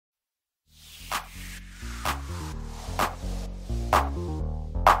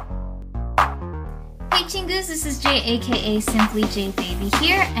Chingus, this is Jay, aka Simply J Baby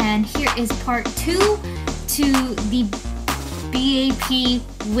here, and here is part 2 to the B.A.P.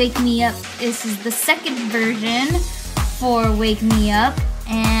 Wake Me Up. This is the second version for Wake Me Up,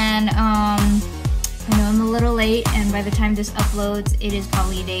 and I know I'm a little late, and by the time this uploads, it is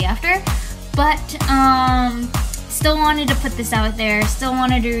probably a day after, but still wanted to put this out there, still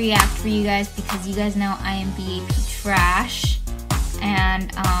wanted to react for you guys, because you guys know I am B.A.P. trash,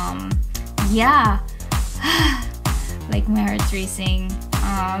 and yeah, like my heart's racing.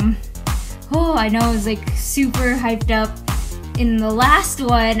 Oh, I know I was like super hyped up in the last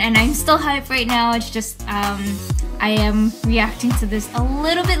one, and I'm still hyped right now. It's just I am reacting to this a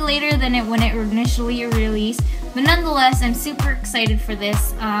little bit later than when it initially released, but nonetheless, I'm super excited for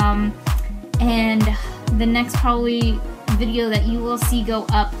this. And the next probably video that you will see go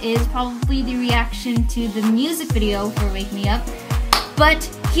up is probably the reaction to the music video for Wake Me Up. But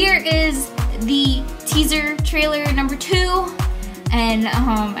here is the teaser trailer number 2, and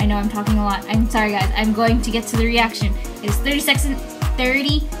I know I'm talking a lot. I'm sorry guys, I'm going to get to the reaction. It is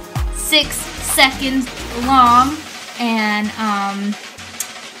 36 seconds long, and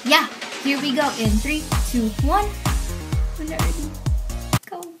yeah, here we go in 3, 2, 1. When you're ready,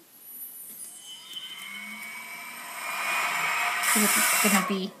 go. It's gonna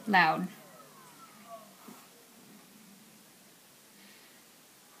be loud.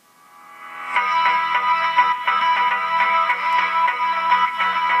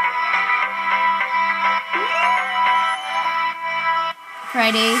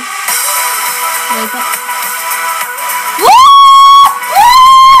 Friday, wake up. Woo!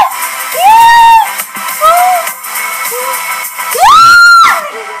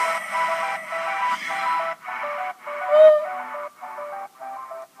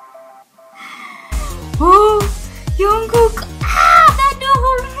 Oh, Jungkook! Ah, that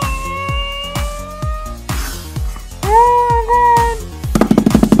don't. Oh god!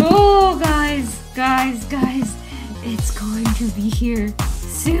 Oh guys! It's going to be here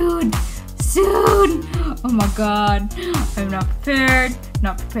soon! Oh my god! I'm not prepared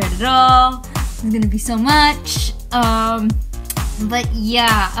at all. There's gonna be so much. But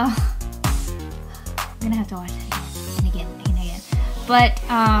yeah, I'm gonna have to watch it again. But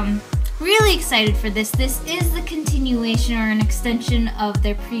really excited for this. This is the continuation or an extension of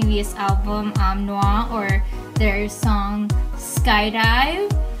their previous album, Noir, or their song Skydive.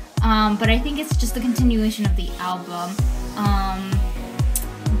 But I think it's just the continuation of the album.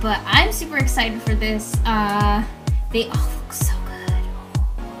 But I'm super excited for this. They all look so good.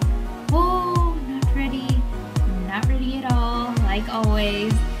 Whoa, not ready at all, like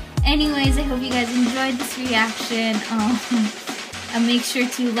always. Anyways, I hope you guys enjoyed this reaction. Make sure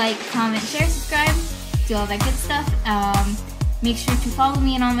to like, comment, share, subscribe, do all that good stuff. Make sure to follow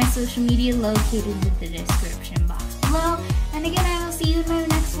me on all my social media located in the description box below. And again, I will see you in my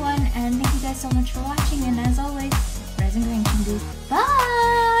next one, and thank you guys so much for watching, and as always,